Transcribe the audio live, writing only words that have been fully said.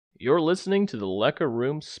You're listening to the Lecker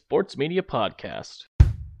Room Sports Media Podcast.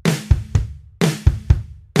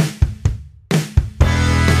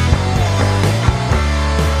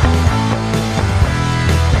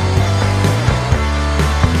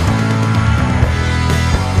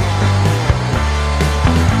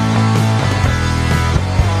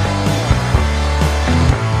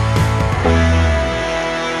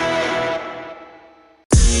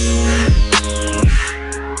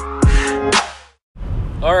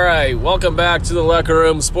 Alright, welcome back to the Lecker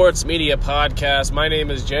Room Sports Media Podcast. My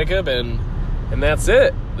name is Jacob, and that's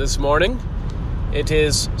it this morning. It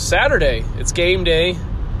is Saturday. It's game day.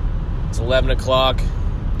 It's 11 o'clock.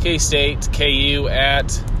 K-State, KU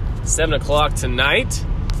at 7 o'clock tonight.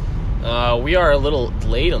 We are a little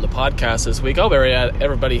late on the podcast this week. I hope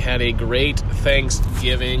everybody had a great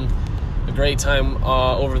Thanksgiving, a great time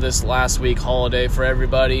over this last week holiday for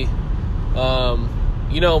everybody.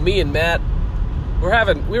 Me and Matt, we were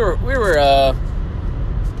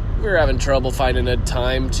having trouble finding a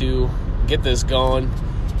time to get this going,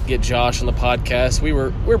 get Josh on the podcast.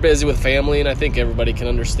 We're busy with family, and I think everybody can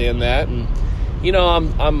understand that. And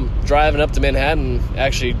I'm driving up to Manhattan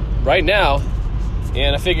actually right now,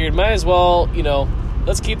 and I figured might as well,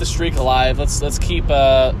 let's keep the streak alive. Let's keep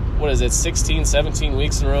 16, 17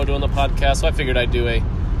 weeks in a row doing the podcast. So I figured I'd do a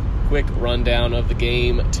quick rundown of the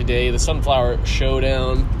game today, the Sunflower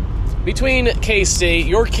Showdown between K-State,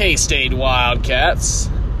 your K-State Wildcats,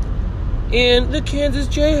 and the Kansas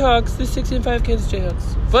Jayhawks, the 6-5 Kansas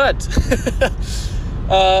Jayhawks. But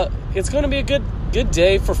it's going to be a good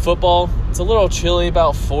day for football. It's a little chilly,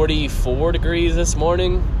 about 44 degrees this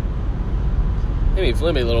morning. Maybe a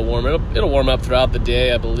little warm. It'll warm up throughout the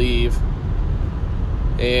day, I believe.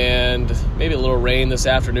 And maybe a little rain this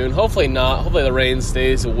afternoon. Hopefully not. Hopefully the rain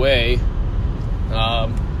stays away.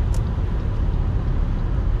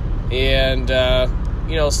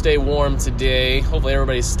 Stay warm today. Hopefully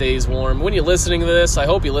everybody stays warm. When you're listening to this, I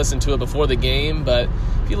hope you listen to it before the game, but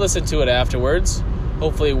if you listen to it afterwards,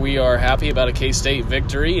 hopefully we are happy about a K-State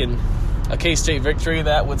victory, and a K-State victory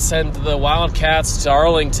that would send the Wildcats to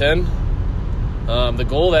Arlington. The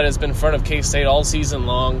goal that has been in front of K-State all season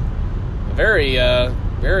long. Very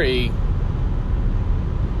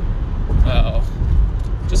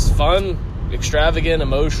just fun, extravagant,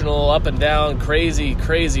 emotional, up and down,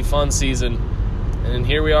 crazy fun season. And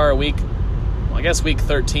here we are week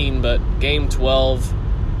 13, but game 12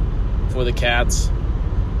 for the Cats.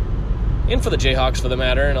 And for the Jayhawks, for the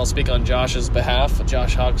matter, and I'll speak on Josh's behalf,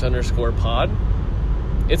 JoshHawks_pod.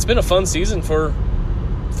 It's been a fun season for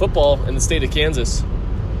football in the state of Kansas.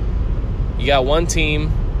 You got one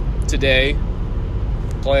team today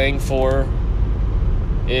playing for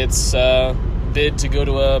its bid to go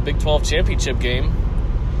to a Big 12 championship game.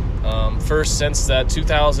 First since that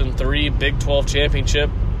 2003 Big 12 championship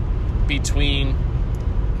between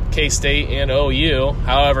K-State and OU.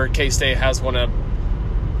 However, K-State has won a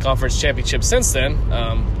conference championship since then.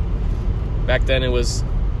 Back then it was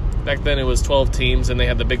 12 teams, and they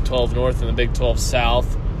had the Big 12 North and the Big 12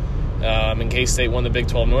 South. And K-State won the Big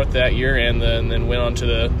 12 North that year, and then went on to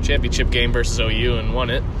the championship game versus OU and won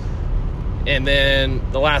it. And then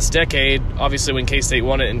the last decade, obviously when K-State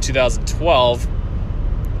won it in 2012,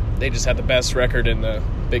 they just had the best record in the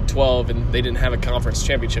Big 12, and they didn't have a conference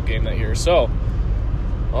championship game that year. So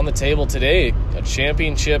on the table today, a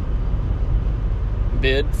championship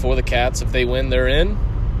bid for the Cats. If they win, they're in,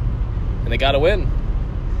 and they got to win.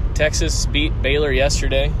 Texas beat Baylor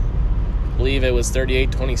yesterday. I believe it was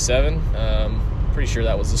 38-27. Pretty sure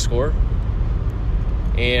that was the score.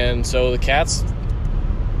 And so the Cats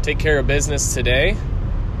take care of business today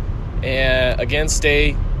against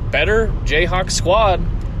a better Jayhawk squad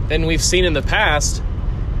than we've seen in the past.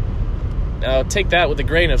 Now, take that with a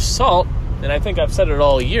grain of salt, and I think I've said it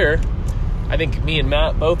all year. I think me and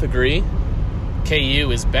Matt both agree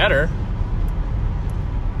KU is better.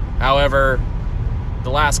 However, the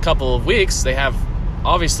last couple of weeks, they have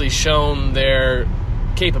obviously shown their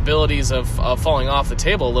capabilities of falling off the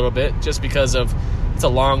table a little bit, just because of it's a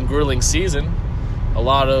long, grueling season. A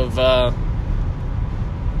lot of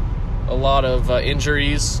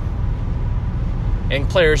injuries, and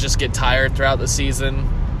players just get tired throughout the season.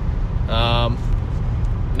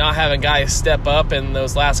 Not having guys step up in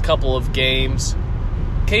those last couple of games.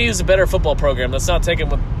 KU is a better football program. Let's not take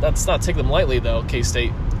them lightly, though.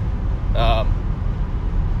 K-State, but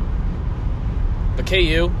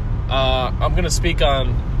KU. I'm going to speak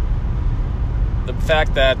on the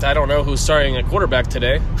fact that I don't know who's starting at quarterback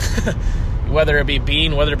today. Whether it be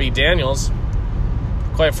Bean, whether it be Daniels.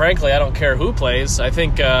 Quite frankly, I don't care who plays. I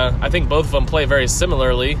think both of them play very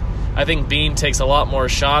similarly. I think Bean takes a lot more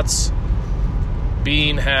shots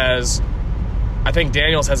I think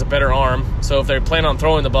Daniels has a better arm. So if they plan on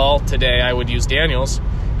throwing the ball today, I would use Daniels.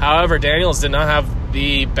 However, Daniels did not have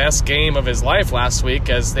the best game of his life last week,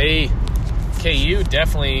 as KU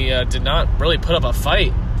definitely did not really put up a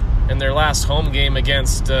fight in their last home game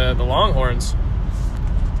against the Longhorns.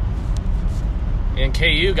 And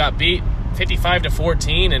KU got beat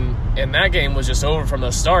 55-14, and that game was just over from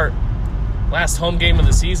the start. Last home game of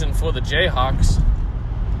the season for the Jayhawks.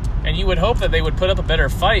 And you would hope that they would put up a better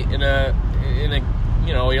fight in a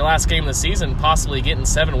your last game of the season, possibly getting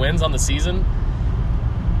 7 wins on the season.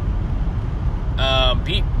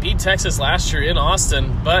 Beat Texas last year in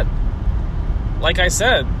Austin, but like I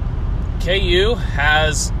said, KU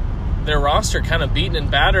has their roster kind of beaten and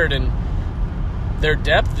battered, and their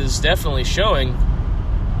depth is definitely showing.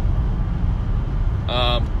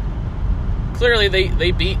 Clearly,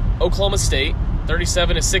 they beat Oklahoma State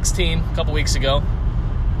 37-16 a couple weeks ago.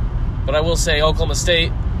 But I will say Oklahoma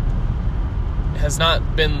State has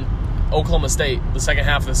not been Oklahoma State the second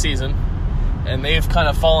half of the season, and they've kind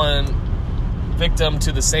of fallen victim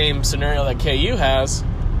to the same scenario that KU has,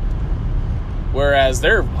 whereas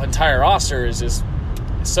their entire roster is just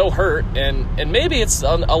so hurt, and maybe it's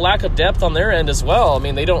a lack of depth on their end as well. I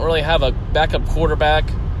mean, they don't really have a backup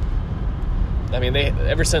quarterback. I mean,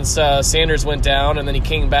 ever since Sanders went down, and then he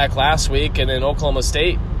came back last week, and then Oklahoma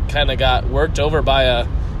State kind of got worked over by a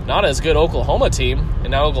not as good Oklahoma team, and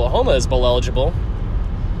now Oklahoma is bowl eligible.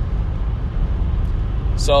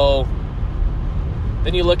 So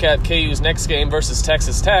then you look at KU's next game versus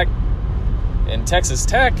Texas Tech, and Texas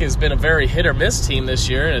Tech has been a very hit-or-miss team this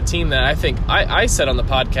year, and a team that I think I said on the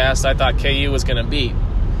podcast I thought KU was going to beat.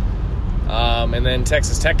 And then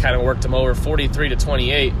Texas Tech kind of worked them over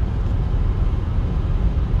 43-28.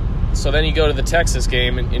 So then you go to the Texas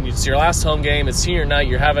game, and it's your last home game. It's senior night.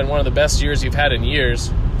 You're having one of the best years you've had in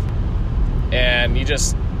years. And you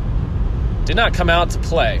just did not come out to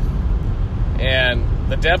play. And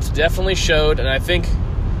the depth definitely showed, and I think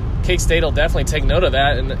K-State will definitely take note of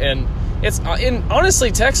that. And it's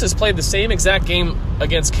honestly, Texas played the same exact game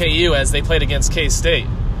against KU as they played against K-State.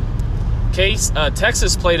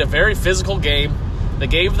 Texas played a very physical game. They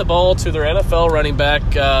gave the ball to their NFL running back,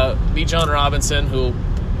 Bijan Robinson, who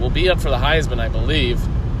will be up for the Heisman, I believe.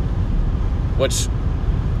 Which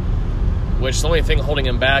the only thing holding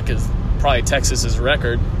him back is probably Texas's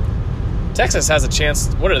record. Texas has a chance.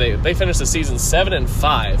 What are they? They finished the season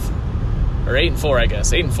 7-5, or 8-4, I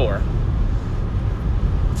guess. 8-4.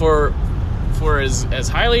 For as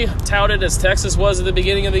highly touted as Texas was at the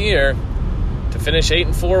beginning of the year, to finish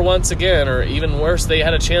 8-4 once again, or even worse, they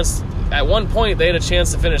had a chance. At one point, they had a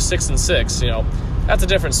chance to finish 6-6. That's a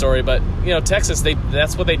different story. But Texas,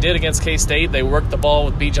 that's what they did against K-State. They worked the ball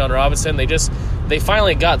with Bijan Robinson. They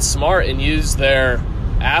finally got smart and used their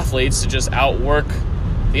athletes to just outwork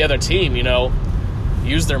the other team.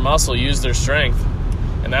 Use their muscle, use their strength.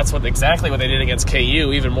 And that's exactly what they did against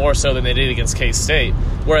KU, even more so than they did against K-State.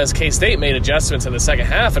 Whereas K-State made adjustments in the second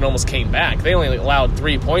half and almost came back. They only allowed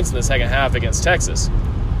 3 points in the second half against Texas.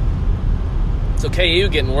 So KU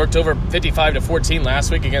getting worked over 55-14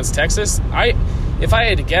 last week against Texas. If I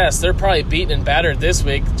had to guess, they're probably beaten and battered this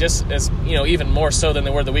week, just as even more so than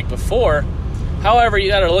they were the week before. However, you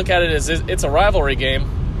got to look at it as it's a rivalry game.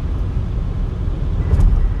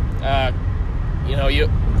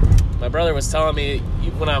 My brother was telling me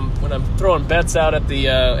when I'm throwing bets out at the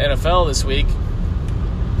NFL this week,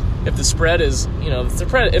 if the spread is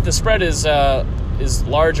is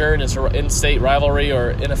larger and it's an in-state rivalry,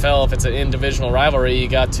 or NFL if it's an in-divisional rivalry, you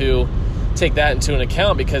got to take that into an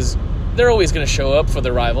account, because they're always going to show up for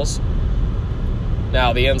their rivals.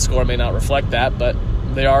 Now, the end score may not reflect that, but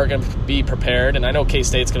they are going to be prepared, and I know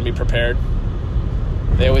K-State's going to be prepared.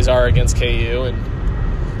 They always are against KU,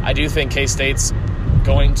 and I do think K-State's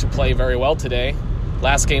going to play very well today.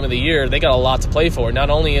 Last game of the year, they got a lot to play for. Not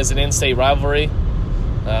only is it an in-state rivalry,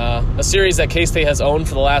 a series that K-State has owned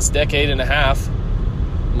for the last decade and a half,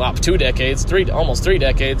 well, 2 decades, almost 3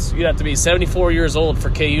 decades. You'd have to be 74 years old for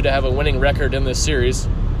KU to have a winning record in this series.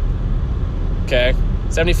 Okay,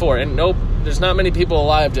 74, and nope, there's not many people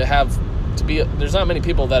alive there's not many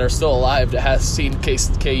people that are still alive to have seen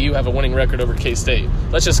KU have a winning record over K-State.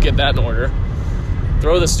 Let's just get that in order.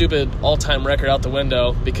 Throw the stupid all-time record out the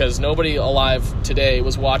window, because nobody alive today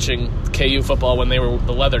was watching KU football when they were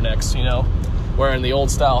the Leathernecks, wearing the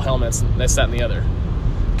old-style helmets, and this, that, and the other.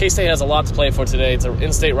 K-State has a lot to play for today. It's an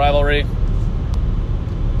in-state rivalry.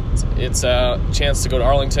 It's a chance to go to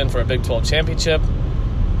Arlington for a Big 12 championship.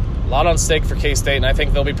 A lot on stake for K-State, and I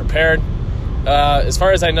think they'll be prepared. As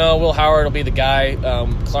far as I know, Will Howard will be the guy.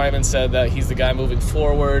 Kleiman said that he's the guy moving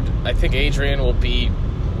forward. I think Adrian will be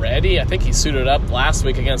ready. I think he suited up last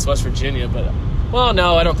week against West Virginia, but, well,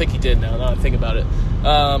 no, I don't think he did now that I think about it.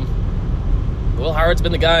 Will Howard's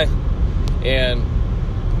been the guy, and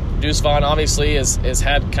Deuce Vaughn obviously has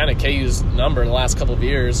had kind of KU's number in the last couple of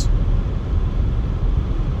years.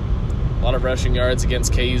 A lot of rushing yards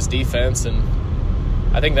against KU's defense, and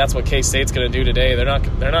I think that's what K-State's going to do today. They're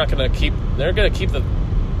going to keep the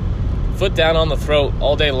foot down on the throat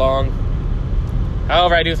all day long.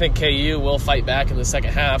 However, I do think KU will fight back in the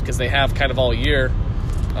second half because they have kind of all year.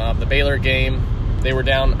 The Baylor game, they were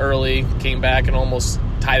down early, came back and almost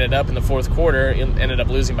tied it up in the fourth quarter, and ended up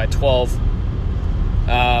losing by 12.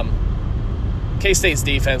 K-State's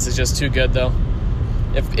defense is just too good, though.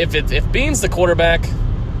 If Bean's the quarterback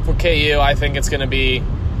for KU, I think it's going to be...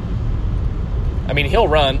 I mean, he'll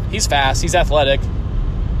run. He's fast. He's athletic.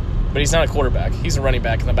 But he's not a quarterback. He's a running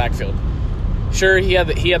back in the backfield. Sure, he had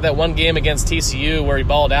that one game against TCU where he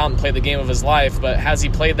balled out and played the game of his life, but has he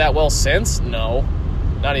played that well since? No.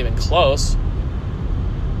 Not even close.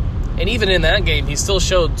 And even in that game, he still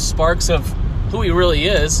showed sparks of who he really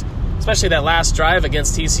is, especially that last drive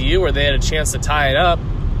against TCU where they had a chance to tie it up,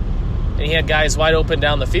 and he had guys wide open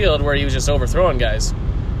down the field where he was just overthrowing guys.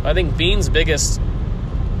 I think Bean's biggest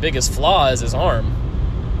flaw is his arm.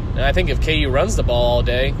 And I think if KU runs the ball all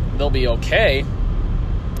day, they'll be okay.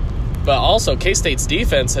 But also, K-State's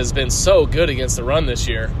defense has been so good against the run this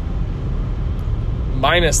year.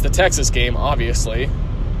 Minus the Texas game, obviously.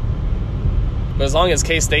 But as long as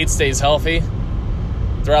K-State stays healthy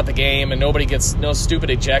throughout the game and nobody gets no stupid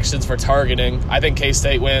ejections for targeting, I think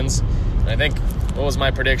K-State wins. And I think, what was my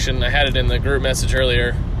prediction? I had it in the group message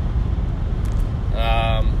earlier.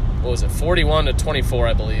 What was it? 41-24,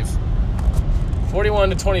 I believe.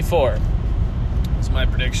 41-24 was my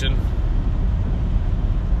prediction.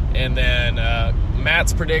 And then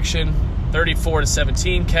Matt's prediction,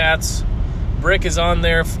 34-17 Cats. Brick is on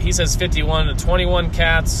there. He says 51-21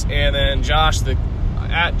 Cats. And then Josh,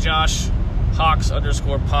 at Josh Hawks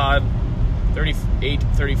 _pod,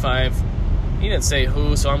 38-35. He didn't say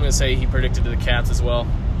who, so I'm going to say he predicted the Cats as well.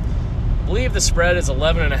 I believe the spread is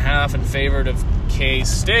 11.5 in favor of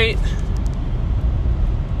K-State.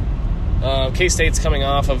 K-State's coming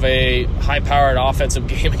off of a high-powered offensive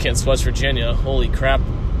game against West Virginia. Holy crap,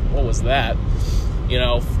 what was that?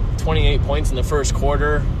 28 points in the first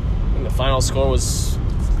quarter. I think the final score was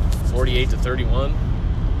 48-31.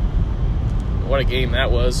 What a game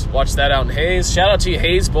that was. Watch that out in Hayes. Shout out to you,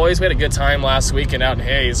 Hayes boys. We had a good time last weekend out in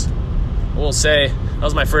Hayes. I will say, that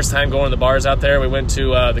was my first time going to the bars out there. We went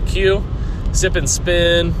to the Q, Sip and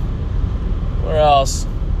Spin. Where else?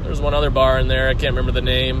 There's one other bar in there. I can't remember the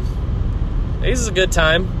name. Hayes is a good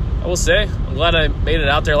time, I will say. I'm glad I made it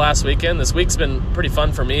out there last weekend. This week's been pretty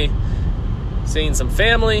fun for me. Seeing some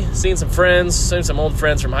family, seeing some friends, seeing some old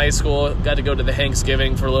friends from high school. Got to go to the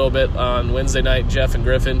Thanksgiving for a little bit on Wednesday night, Jeff and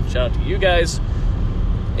Griffin. Shout out to you guys.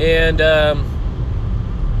 And I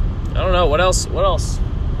don't know, what else? I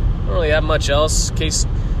don't really have much else.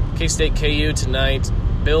 K-State KU tonight.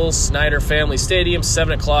 Bill Snyder Family Stadium,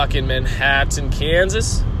 7 o'clock in Manhattan,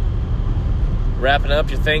 Kansas. Wrapping up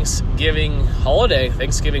your Thanksgiving holiday,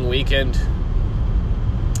 Thanksgiving weekend.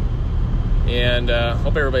 And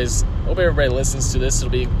hope everybody listens to this. It'll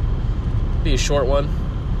be a short one.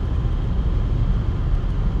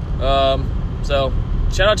 So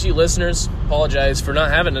shout out to you listeners. Apologize for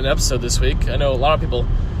not having an episode this week. I know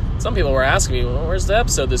some people were asking me, well, where's the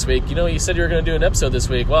episode this week? You said you were going to do an episode this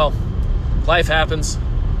week. Well, life happens.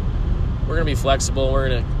 We're going to be flexible. We're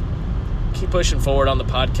going to keep pushing forward on the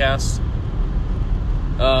podcast.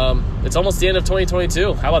 It's almost the end of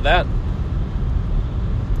 2022. How about that?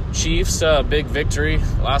 Chiefs, big victory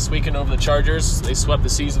last weekend over the Chargers. They swept the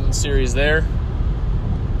season series there.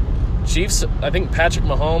 Chiefs, I think Patrick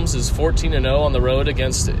Mahomes is 14-0 on the road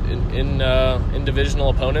against in divisional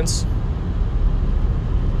opponents.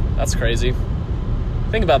 That's crazy.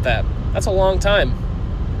 Think about that. That's a long time.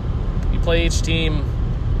 You play each team.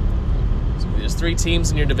 There's 3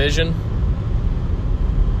 teams in your division.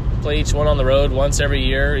 Play each one on the road once every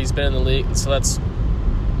year. He's been in the league, so that's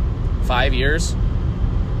 5 years.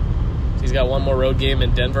 So he's got one more road game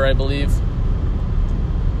in Denver, I believe.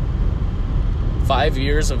 5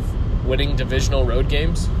 years of winning divisional road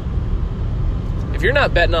games. If you're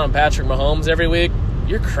not betting on Patrick Mahomes every week,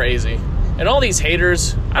 you're crazy. And all these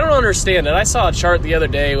haters, I don't understand it. I saw a chart the other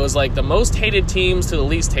day. It was like the most hated teams to the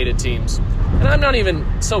least hated teams. And I'm not even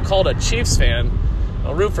so-called a Chiefs fan.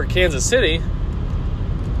 I'll root for Kansas City.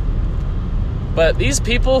 But these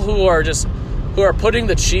people who are putting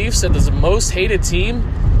the Chiefs as the most hated team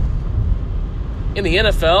in the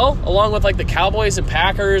NFL, along with like the Cowboys and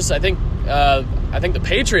Packers, I think the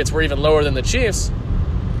Patriots were even lower than the Chiefs.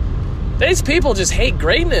 These people just hate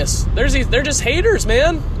greatness. They're just haters,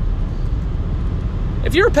 man.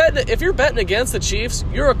 If you're betting against the Chiefs,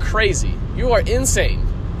 you're crazy. You are insane.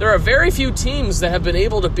 There are very few teams that have been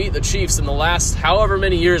able to beat the Chiefs in the last however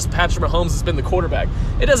many years Patrick Mahomes has been the quarterback.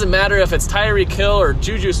 It doesn't matter if it's Tyreek Hill or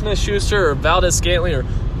Juju Smith-Schuster or Valdez-Scantling or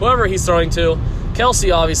whoever he's throwing to.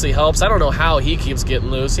 Kelsey obviously helps. I don't know how he keeps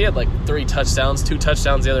getting loose. He had like 2 touchdowns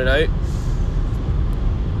the other night.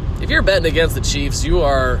 If you're betting against the Chiefs,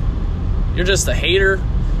 you're just a hater,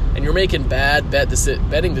 and you're making bad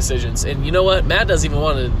betting decisions. And you know what? Matt doesn't even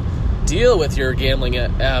want to deal with your gambling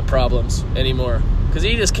problems anymore because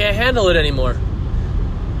he just can't handle it anymore.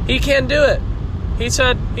 He can't do it. He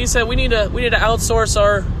said we need to outsource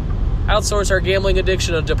our gambling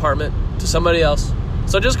addiction department to somebody else.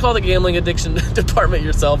 So just call the gambling addiction department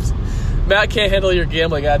yourselves. Matt can't handle your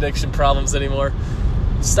gambling addiction problems anymore.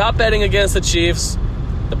 Stop betting against the Chiefs.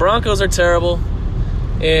 The Broncos are terrible.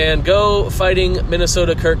 And go fighting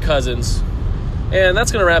Minnesota Kirk Cousins. And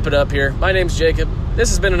that's going to wrap it up here. My name's Jacob. This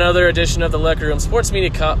has been another edition of the Lecker Room Sports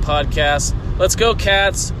Media Podcast. Let's go,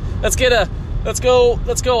 Cats. Let's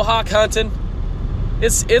go hawk hunting.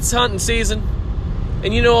 It's hunting season.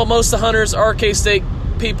 And you know most of the hunters are K-State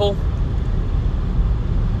people.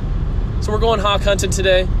 So we're going hawk hunting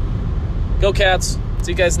today. Go, Cats.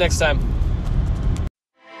 See you guys next time.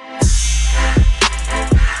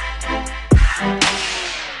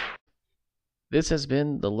 This has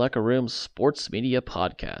been the Lecker Room Sports Media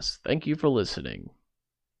Podcast. Thank you for listening.